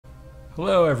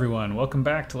Hello everyone, welcome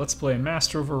back to Let's Play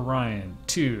Master of Orion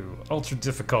 2 Ultra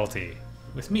Difficulty.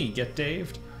 With me, Get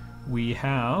Daved. We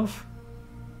have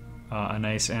a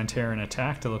nice Antaran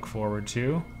attack to look forward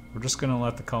to. We're just gonna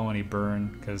let the colony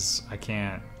burn because I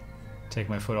can't take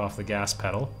my foot off the gas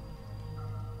pedal.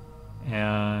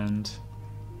 And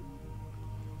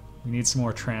we need some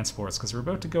more transports because we're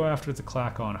about to go after the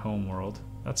Klackon homeworld.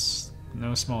 That's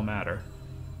no small matter.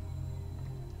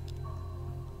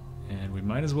 And we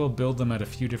might as well build them at a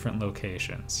few different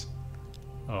locations.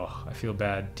 Oh, I feel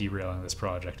bad derailing this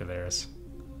project of theirs.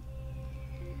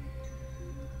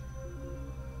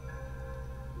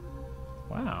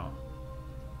 Wow.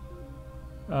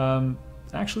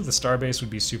 Actually the starbase would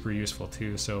be super useful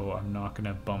too, so I'm not going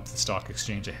to bump the stock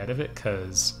exchange ahead of it,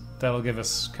 because that'll give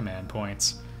us command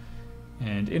points.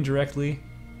 And indirectly,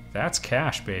 that's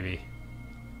cash, baby.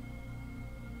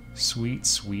 Sweet,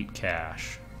 sweet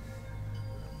cash.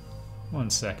 1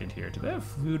 second here. Do they have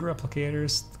food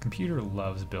replicators? The computer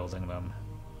loves building them.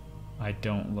 I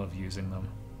don't love using them.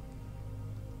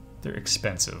 They're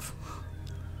expensive.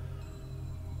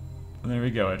 And there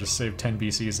we go. I just saved 10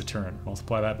 BCs a turn.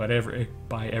 Multiply that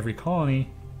by every colony.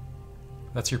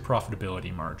 That's your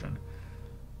profitability margin.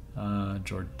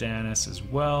 Jordanus as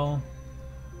well.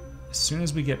 As soon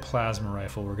as we get plasma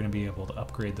rifle, we're going to be able to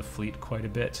upgrade the fleet quite a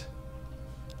bit.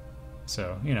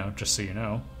 So, you know, just so you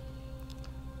know.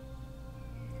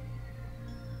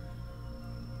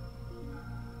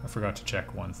 I forgot to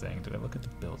check one thing. Did I look at the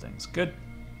buildings? Good.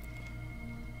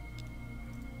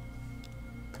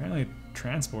 Apparently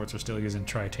transports are still using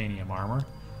titanium armor.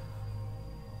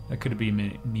 That could be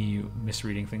me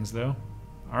misreading things though.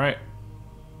 Alright.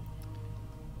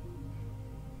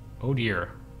 Oh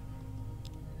dear.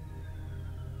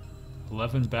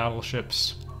 11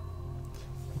 battleships.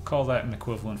 We'll call that an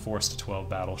equivalent force to 12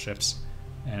 battleships.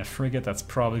 And a frigate that's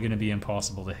probably going to be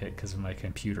impossible to hit because of my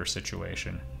computer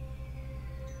situation.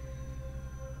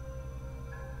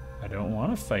 I don't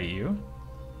want to fight you.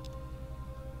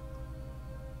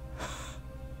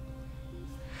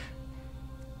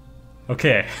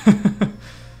 Okay.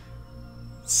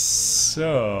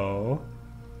 So,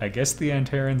 I guess the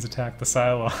Antarans attacked the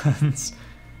Cylons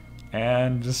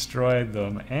and destroyed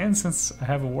them. And since I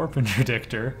have a warp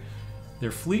interdictor,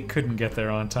 their fleet couldn't get there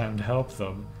on time to help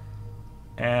them.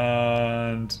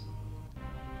 And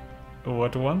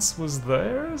what once was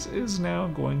theirs is now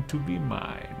going to be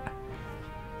mine.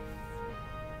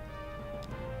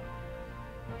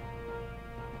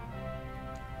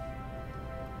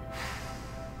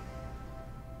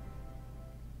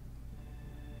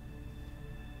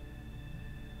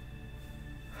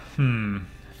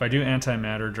 If I do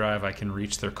antimatter drive, I can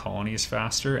reach their colonies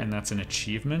faster, and that's an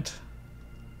achievement.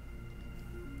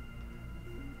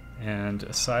 And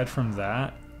aside from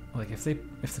that, like if the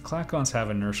Klackons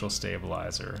have inertial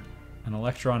stabilizer, an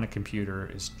electronic computer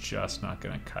is just not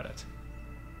going to cut it.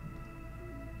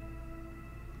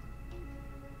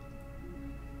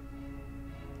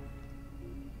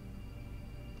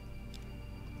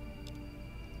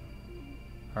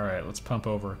 Alright, let's pump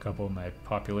over a couple of my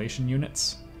population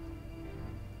units.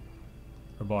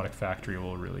 Robotic factory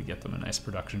will really get them a nice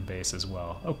production base as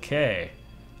well. Okay.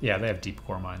 Yeah, they have deep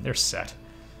core mine. They're set.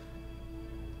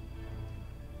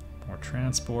 More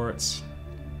transports.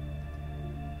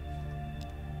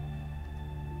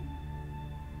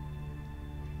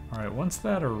 Alright, once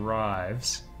that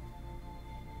arrives...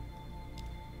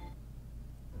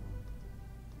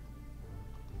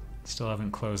 Still haven't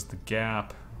closed the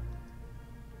gap.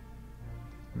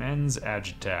 Men's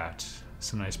agitat.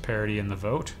 Some nice parity in the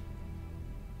vote.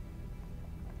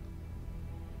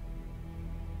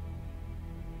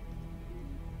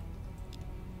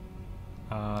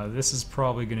 This is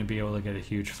probably going to be able to get a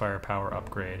huge firepower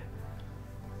upgrade.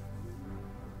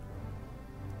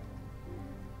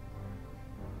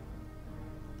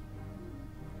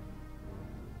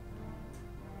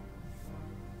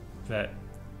 That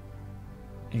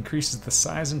increases the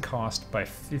size and cost by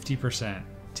 50%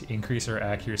 to increase our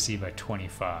accuracy by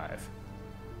 25.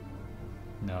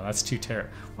 No, that's too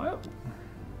terrible.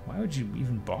 Why would you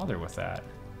even bother with that?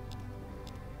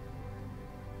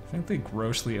 I think they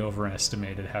grossly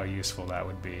overestimated how useful that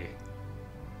would be.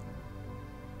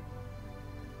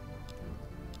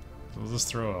 We'll just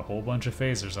throw a whole bunch of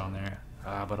phasers on there.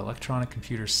 Ah, but electronic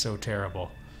computer's so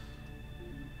terrible.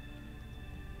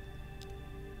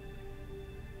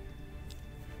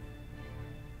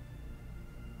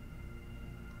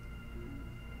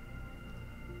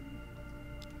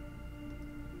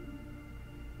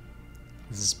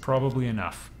 This is probably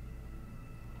enough.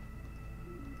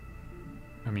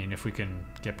 I mean, if we can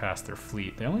get past their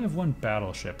fleet. They only have one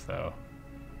battleship, though.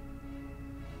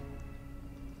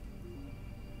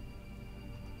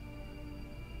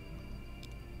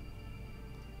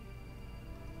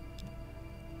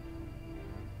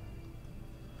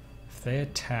 If they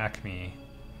attack me,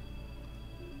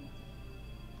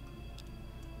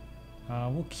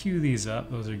 we'll queue these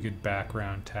up. Those are good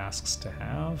background tasks to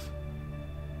have.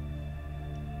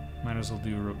 Might as well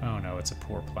do... Oh no, it's a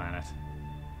poor planet.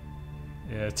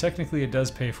 Yeah, technically it does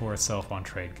pay for itself on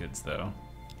trade goods, though.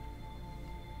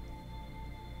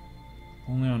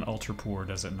 Only on ultra poor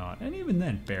does it not, and even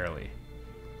then, barely.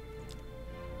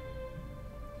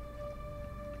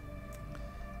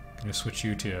 Gonna switch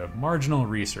you to marginal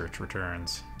research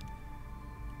returns.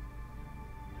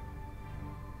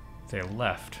 They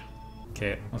left.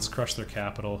 Okay, let's crush their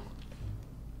capital.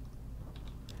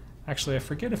 Actually, I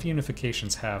forget if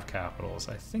unifications have capitals.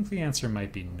 I think the answer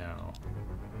might be no.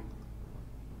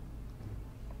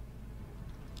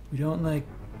 We don't, like,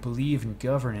 believe in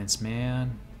governance,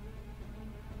 man.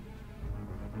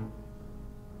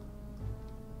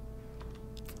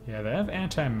 Yeah, they have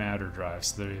anti-matter drive,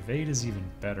 so their evade is even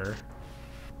better.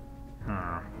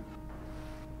 Huh.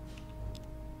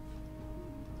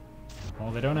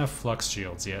 Well, they don't have flux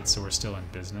shields yet, so we're still in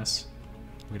business.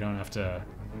 We don't have to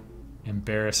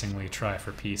embarrassingly try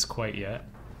for peace quite yet.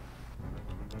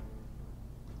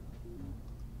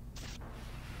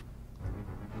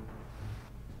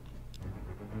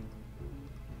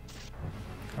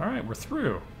 Alright, we're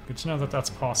through. Good to know that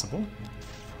that's possible.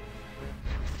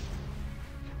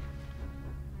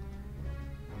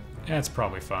 Yeah, it's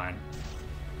probably fine.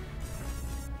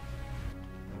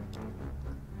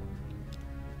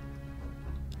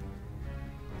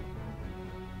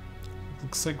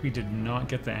 Looks like we did not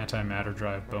get the antimatter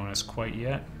drive bonus quite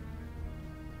yet.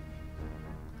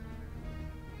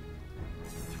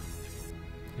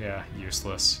 Yeah,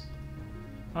 useless.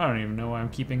 I don't even know why I'm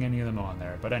keeping any of them on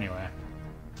there, but anyway.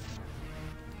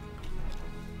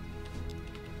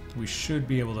 We should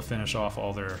be able to finish off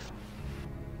all their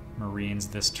Marines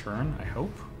this turn, I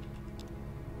hope.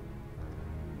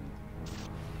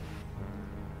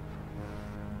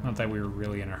 Not that we were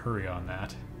really in a hurry on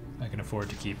that. I can afford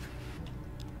to keep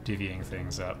divvying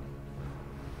things up.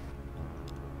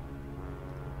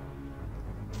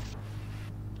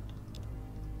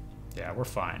 Yeah, we're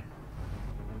fine.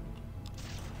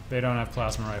 They don't have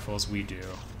plasma rifles, we do.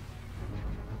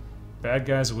 Bad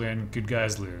guys win, good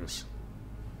guys lose.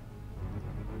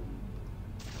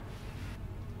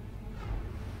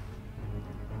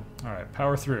 Alright,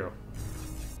 power through.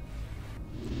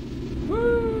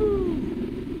 Woo!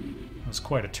 That was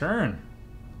quite a turn.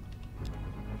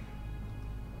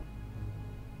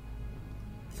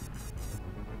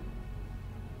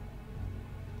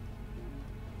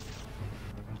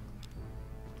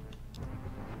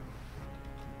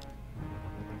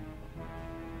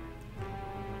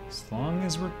 As long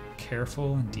as we're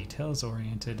careful and details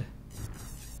oriented,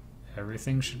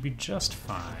 everything should be just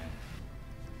fine.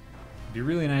 It'd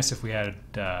be really nice if we had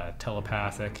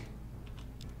telepathic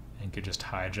and could just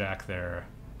hijack their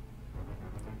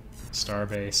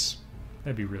starbase.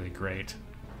 That'd be really great.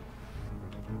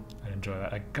 I'd enjoy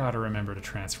that. I gotta remember to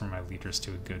transfer my leaders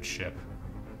to a good ship.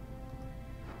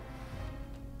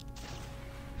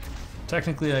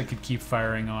 Technically, I could keep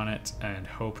firing on it and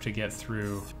hope to get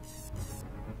through.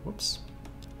 Whoops.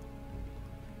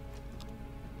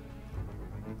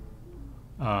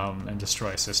 And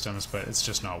destroy systems, but it's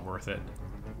just not worth it.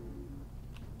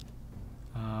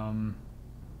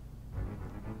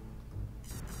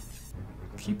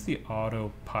 Keep the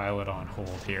autopilot on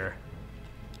hold here,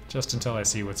 just until I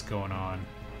see what's going on.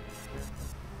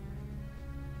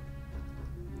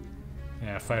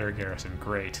 Yeah, fighter garrison,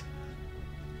 great.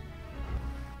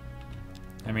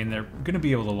 I mean, they're going to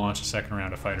be able to launch a second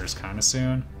round of fighters kind of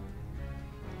soon.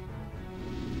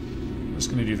 I'm just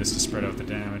going to do this to spread out the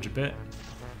damage a bit.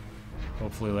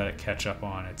 Hopefully let it catch up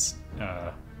on its,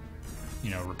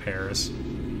 repairs.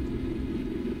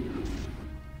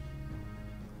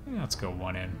 Yeah, let's go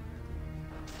one in.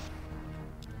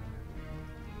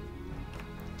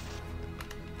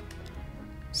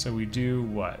 So we do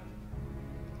what?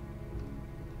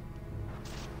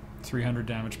 300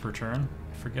 damage per turn?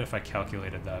 I forget if I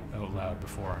calculated that out loud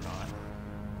before or not.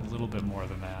 A little bit more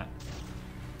than that.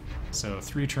 So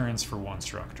 3 turns for 1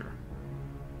 structure.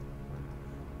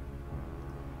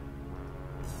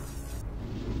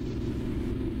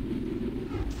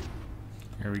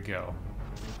 Here we go.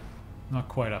 Not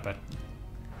quite up at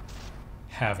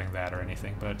having that or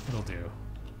anything, but it'll do.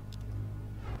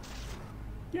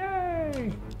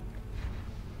 Yay!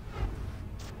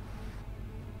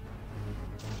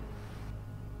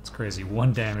 It's crazy.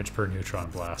 1 damage per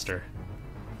neutron blaster.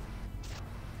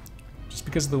 Just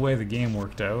because of the way the game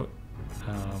worked out,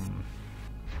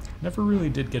 never really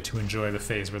did get to enjoy the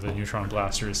phase where the neutron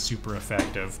blaster is super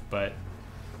effective, but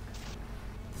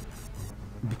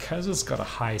because it's got a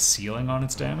high ceiling on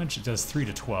its damage, it does 3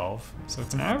 to 12. So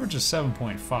it's an average of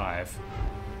 7.5.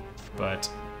 But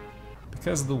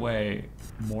because of the way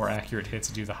more accurate hits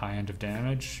do the high end of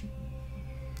damage,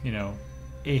 you know,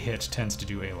 a hit tends to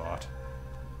do a lot.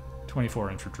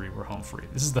 24 infantry, we're home free.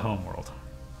 This is the homeworld.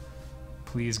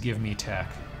 Please give me tech.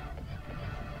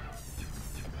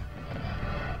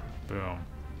 Boom.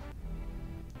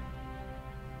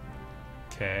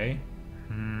 Okay.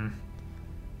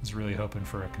 Was really hoping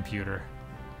for a computer.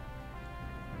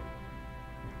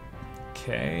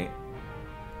 Okay.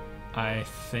 I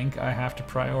think I have to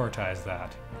prioritize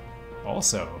that.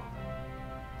 Also,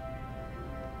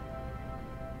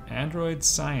 android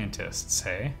scientists,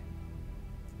 hey?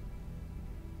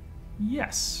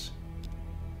 Yes.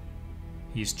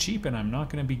 He's cheap and I'm not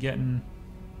going to be getting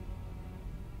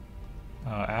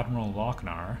Admiral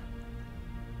Lochnar.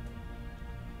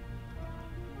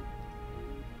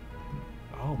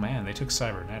 Oh man, they took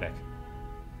cybernetic.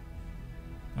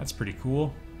 That's pretty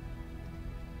cool.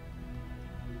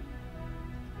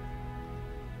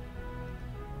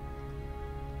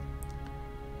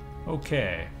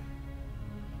 Okay.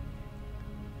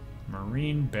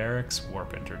 Marine Barracks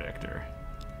Warp Interdictor.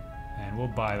 And we'll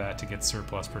buy that to get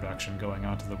surplus production going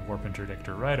onto the Warp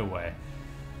Interdictor right away.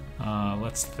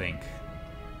 Let's think.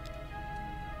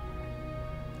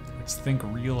 Let's think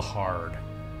real hard.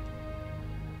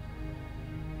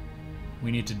 We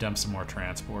need to dump some more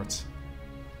transports.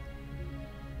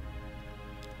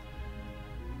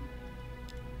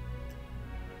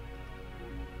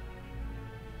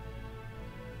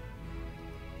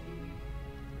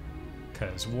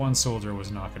 Because one soldier was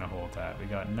not going to hold that. We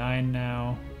got 9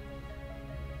 now.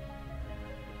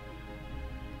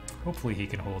 Hopefully he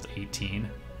can hold 18.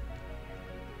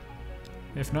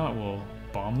 If not, we'll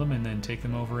bomb them and then take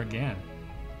them over again.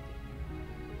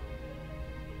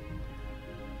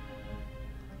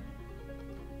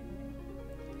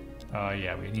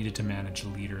 Yeah, we needed to manage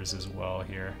leaders as well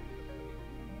here.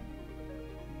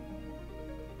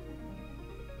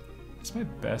 It's my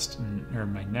best, or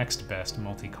my next best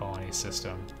multi-colony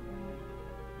system.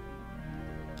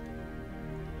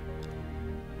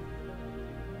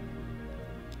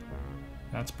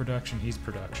 That's production, he's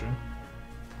production.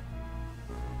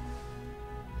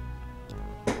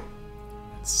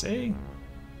 Let's see.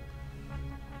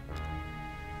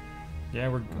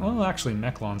 Yeah, well, actually,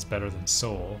 Mechlon's better than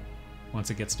Sol once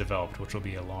it gets developed, which will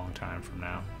be a long time from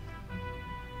now.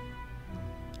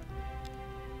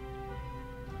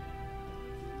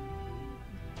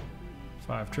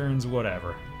 Five turns,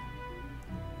 whatever.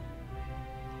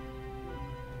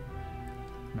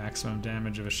 Maximum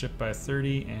damage of a ship by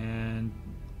 30 and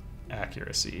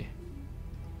accuracy.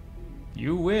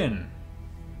 You win!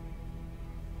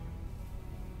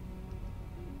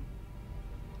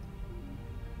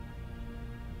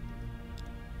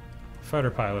 Fighter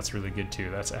pilot's really good too.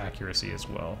 That's accuracy as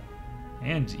well.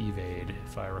 And evade,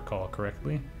 if I recall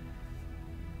correctly.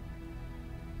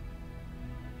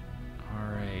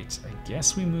 Alright, I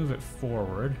guess we move it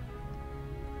forward.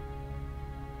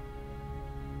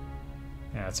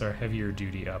 Yeah, it's our heavier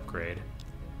duty upgrade.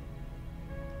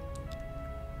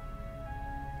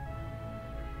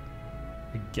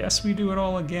 I guess we do it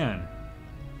all again.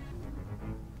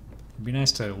 It'd be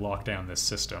nice to lock down this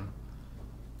system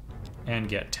and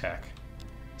get tech.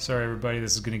 Sorry everybody,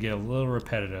 this is going to get a little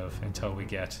repetitive until we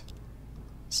get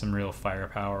some real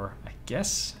firepower. I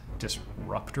guess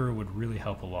Disruptor would really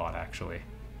help a lot, actually.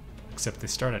 Except they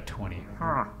start at 20.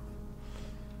 Huh.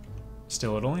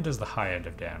 Still, it only does the high end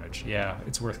of damage. Yeah,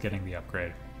 it's worth getting the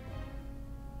upgrade.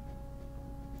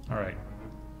 Alright.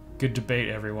 Good debate,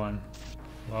 everyone.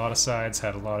 A lot of sides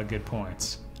had a lot of good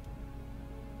points.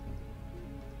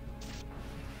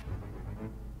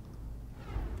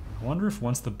 I wonder if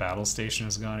once the battle station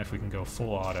is gone, if we can go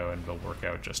full auto and it'll work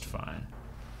out just fine.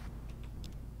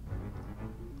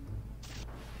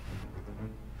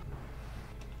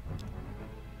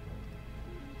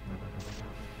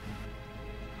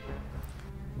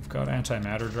 We've got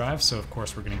antimatter drive, so of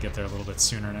course we're going to get there a little bit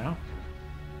sooner now.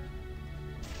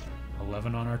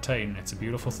 11 on our Titan, it's a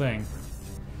beautiful thing.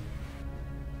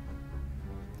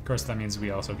 Of course that means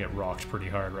we also get rocked pretty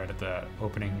hard right at the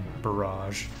opening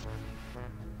barrage.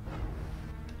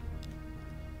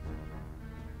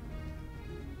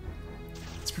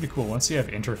 It's pretty cool. Once you have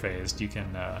interphased, you can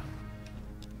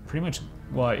pretty much,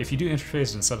 well, if you do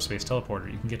interphased and subspace teleporter,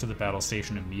 you can get to the battle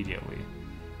station immediately.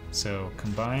 So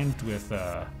combined with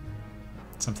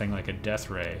something like a death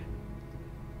ray,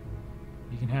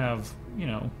 you can have, you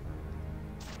know,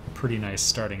 a pretty nice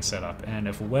starting setup. And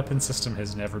if a weapon system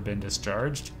has never been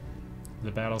discharged,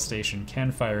 the battle station can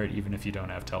fire it even if you don't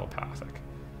have telepathic.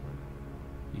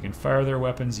 You can fire their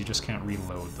weapons, you just can't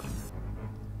reload them.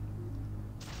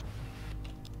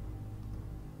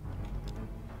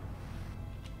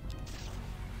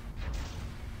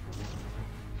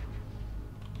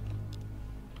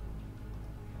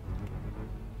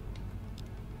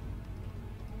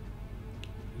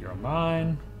 You're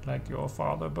mine, like your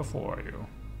father before you.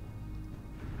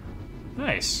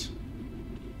 Nice.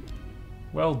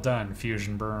 Well done,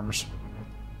 fusion berms.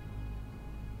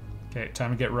 Okay,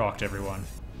 time to get rocked, everyone.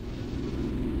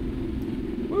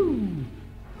 Woo!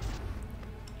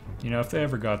 You know, if they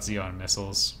ever got Xeon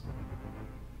missiles,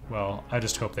 well, I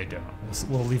just hope they don't.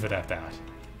 We'll leave it at that.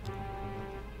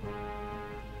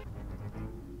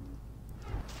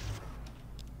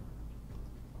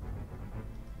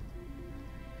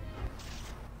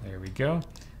 There we go.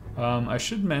 I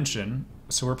should mention,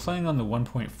 so we're playing on the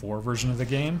 1.4 version of the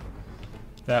game.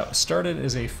 That started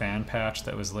as a fan patch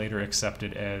that was later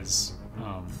accepted as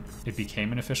it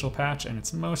became an official patch, and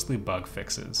it's mostly bug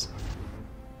fixes.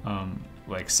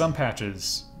 Like, some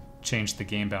patches changed the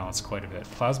game balance quite a bit.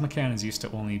 Plasma cannons used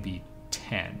to only be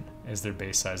 10 as their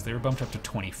base size. They were bumped up to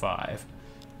 25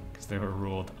 because they were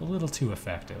ruled a little too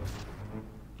effective.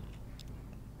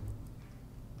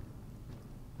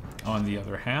 On the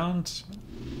other hand,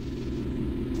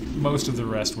 most of the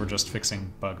rest were just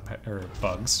fixing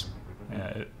bugs,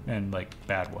 and like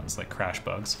bad ones, like crash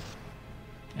bugs.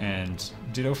 And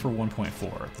ditto for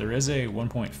 1.4. There is a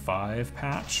 1.5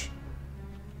 patch,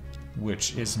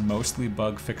 which is mostly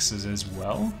bug fixes as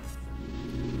well,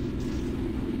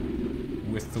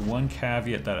 with the one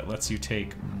caveat that it lets you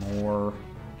take more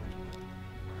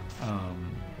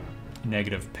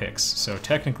negative picks. So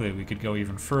technically we could go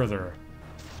even further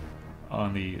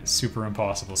on the super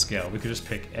impossible scale. We could just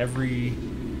pick every,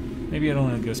 maybe it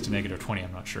only goes to -20,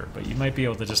 I'm not sure, but you might be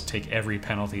able to just take every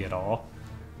penalty at all.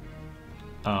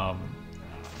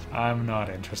 I'm not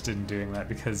interested in doing that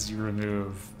because you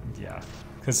remove, yeah,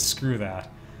 because screw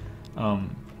that.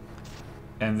 And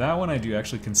that one I do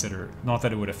actually consider, not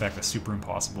that it would affect the super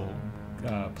impossible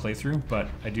playthrough, but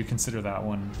I do consider that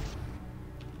one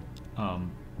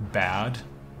bad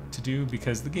to do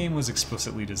because the game was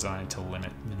explicitly designed to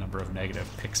limit the number of negative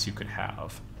picks you could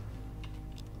have.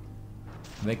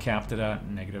 They capped it at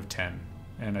 -10,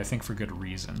 and I think for good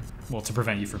reason. Well, to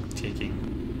prevent you from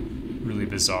taking really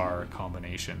bizarre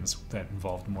combinations that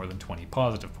involved more than 20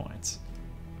 positive points.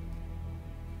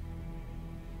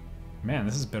 Man,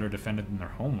 this is better defended than their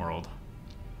homeworld.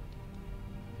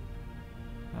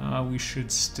 We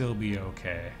should still be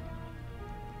okay.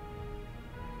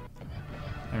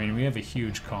 I mean, we have a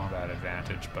huge combat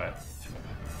advantage, but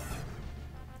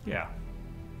yeah,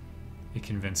 a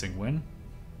convincing win.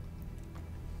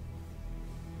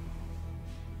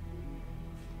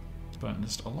 But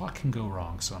just a lot can go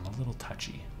wrong, so I'm a little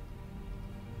touchy.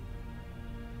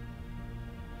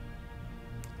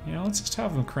 You know, let's just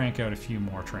have them crank out a few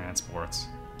more transports.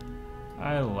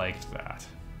 I liked that.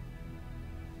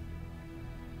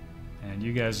 And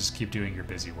you guys just keep doing your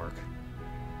busy work.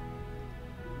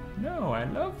 No, I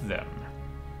love them.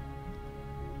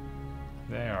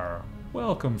 They are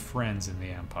welcome friends in the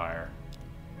Empire.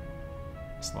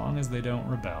 As long as they don't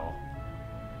rebel.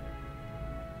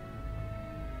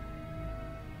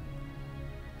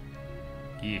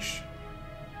 Yeesh.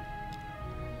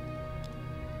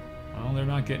 Well, they're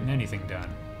not getting anything done.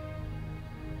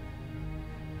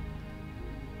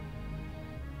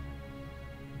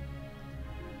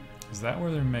 Is that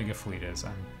where their mega fleet is?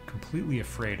 I'm completely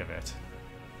afraid of it.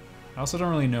 I also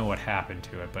don't really know what happened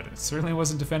to it, but it certainly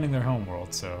wasn't defending their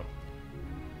homeworld, so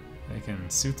they can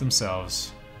suit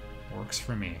themselves. Works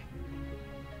for me.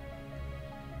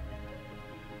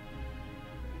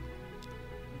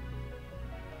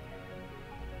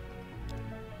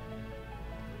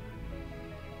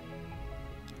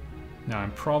 Now,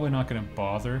 I'm probably not going to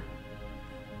bother.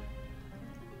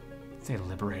 They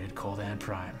liberated Coldan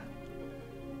Prime.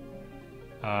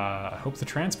 I hope the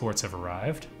transports have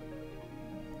arrived.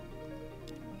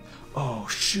 Oh,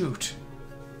 shoot!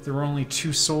 There were only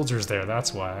 2 soldiers there,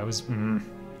 that's why. I was...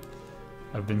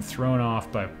 I've been thrown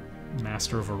off by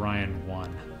Master of Orion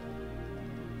 1.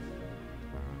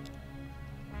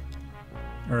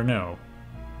 Or no.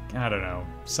 I don't know.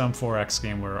 Some 4X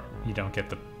game where you don't get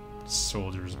the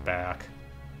soldiers back.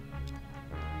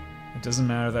 It doesn't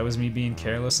matter, that was me being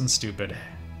careless and stupid.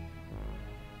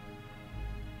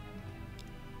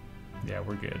 Yeah,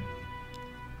 we're good.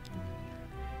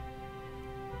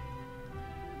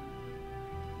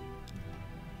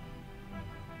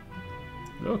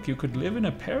 Look, you could live in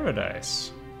a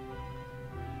paradise.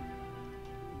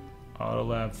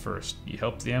 Autolab first. You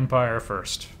helped the Empire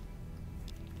first.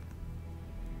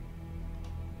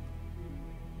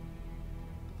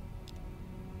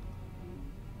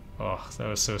 Oh, that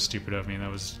was so stupid of me.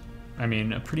 That was, I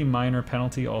mean, a pretty minor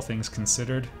penalty, all things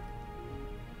considered.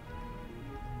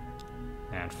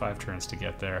 And 5 turns to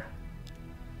get there.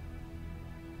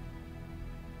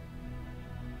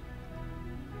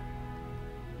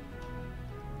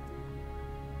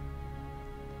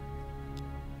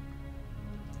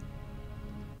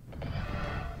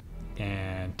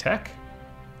 And tech?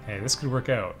 Hey, this could work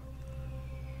out.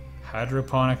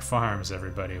 Hydroponic farms,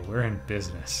 everybody. We're in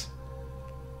business.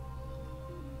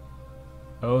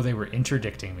 Oh, they were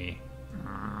interdicting me.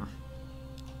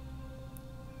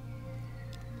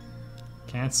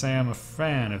 Can't say I'm a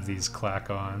fan of these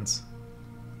Klackons.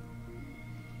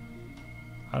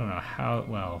 I don't know how,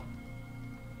 well...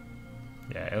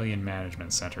 Yeah, Alien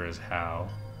Management Center is how.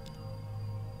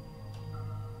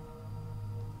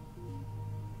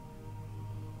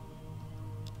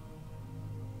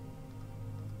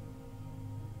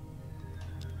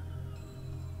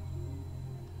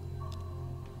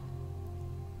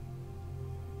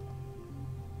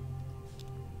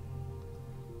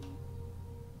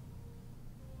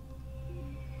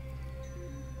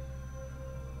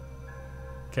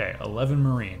 Okay, 11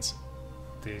 Marines.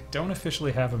 They don't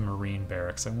officially have a Marine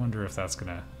barracks. I wonder if that's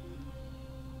gonna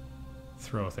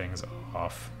throw things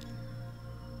off.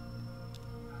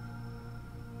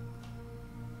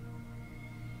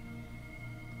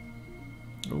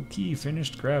 Okay,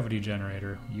 finished gravity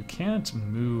generator. You can't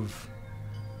move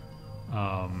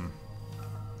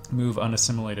move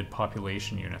unassimilated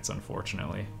population units,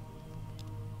 unfortunately.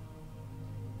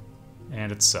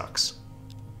 And it sucks.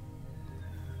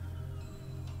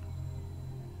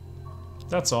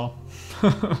 That's all.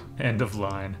 End of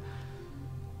line.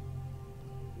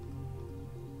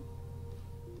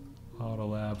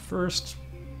 Autolab first.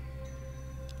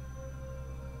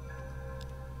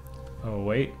 Oh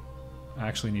wait, I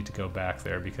actually need to go back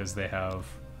there because they have...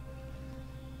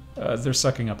 they're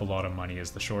sucking up a lot of money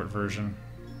is the short version.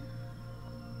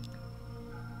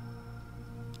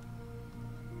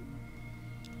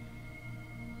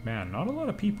 Man, not a lot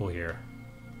of people here.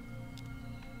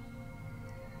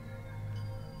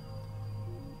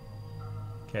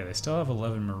 Okay, they still have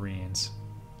 11 Marines.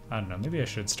 I don't know, maybe I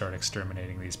should start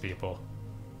exterminating these people.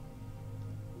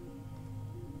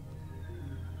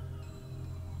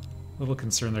 A little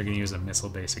concerned they're going to use a missile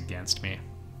base against me.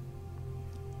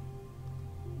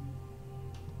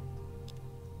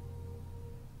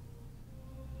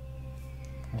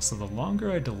 Also, the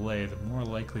longer I delay, the more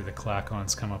likely the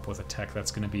Klackons come up with a tech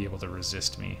that's going to be able to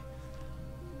resist me.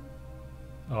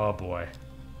 Oh boy.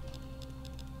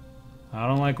 I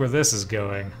don't like where this is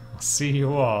going. I'll see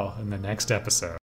you all in the next episode.